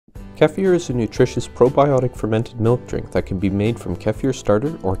Kefir is a nutritious probiotic fermented milk drink that can be made from kefir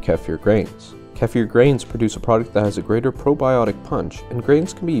starter or kefir grains. Kefir grains produce a product that has a greater probiotic punch, and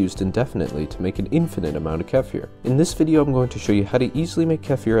grains can be used indefinitely to make an infinite amount of kefir. In this video I'm going to show you how to easily make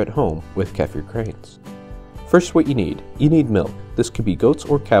kefir at home with kefir grains. First, what you need milk. This could be goat's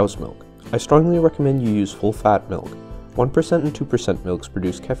or cow's milk. I strongly recommend you use full fat milk. 1% and 2% milks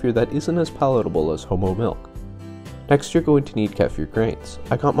produce kefir that isn't as palatable as homo milk. Next, you're going to need kefir grains.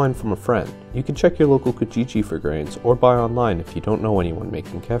 I got mine from a friend. You can check your local Kijiji for grains or buy online if you don't know anyone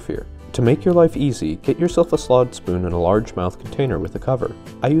making kefir. To make your life easy, get yourself a slotted spoon and a large mouth container with a cover.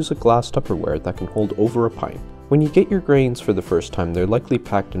 I use a glass Tupperware that can hold over a pint. When you get your grains for the first time, they're likely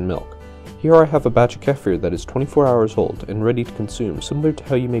packed in milk. Here I have a batch of kefir that is 24 hours old and ready to consume, similar to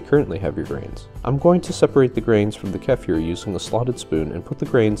how you may currently have your grains. I'm going to separate the grains from the kefir using a slotted spoon and put the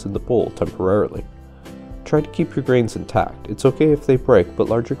grains in the bowl temporarily. Try to keep your grains intact. It's okay if they break, but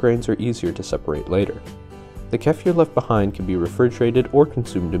larger grains are easier to separate later. The kefir left behind can be refrigerated or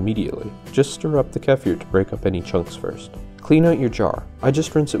consumed immediately. Just stir up the kefir to break up any chunks first. Clean out your jar. I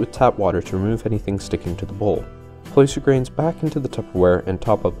just rinse it with tap water to remove anything sticking to the bowl. Place your grains back into the Tupperware and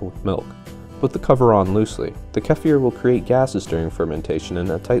top up with milk. Put the cover on loosely. The kefir will create gases during fermentation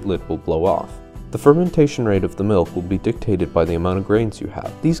and a tight lid will blow off. The fermentation rate of the milk will be dictated by the amount of grains you have.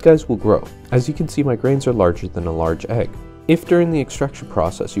 These guys will grow. As you can see, my grains are larger than a large egg. If during the extraction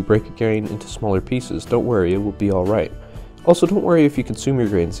process you break a grain into smaller pieces, don't worry, it will be alright. Also, don't worry if you consume your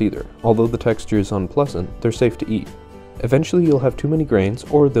grains either. Although the texture is unpleasant, they're safe to eat. Eventually you'll have too many grains,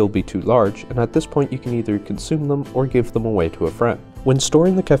 or they'll be too large, and at this point you can either consume them or give them away to a friend. When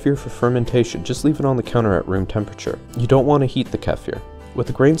storing the kefir for fermentation, just leave it on the counter at room temperature. You don't want to heat the kefir. With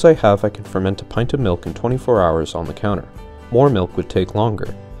the grains I have, I can ferment a pint of milk in 24 hours on the counter. More milk would take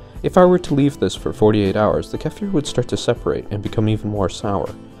longer. If I were to leave this for 48 hours, the kefir would start to separate and become even more sour.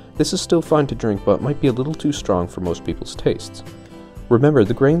 This is still fine to drink, but might be a little too strong for most people's tastes. Remember,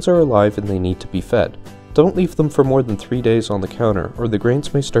 the grains are alive and they need to be fed. Don't leave them for more than 3 days on the counter, or the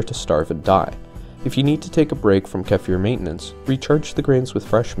grains may start to starve and die. If you need to take a break from kefir maintenance, recharge the grains with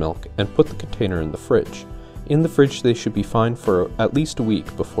fresh milk and put the container in the fridge. In the fridge they should be fine for at least a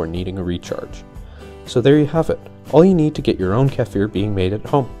week before needing a recharge. So there you have it, all you need to get your own kefir being made at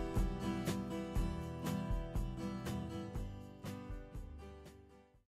home.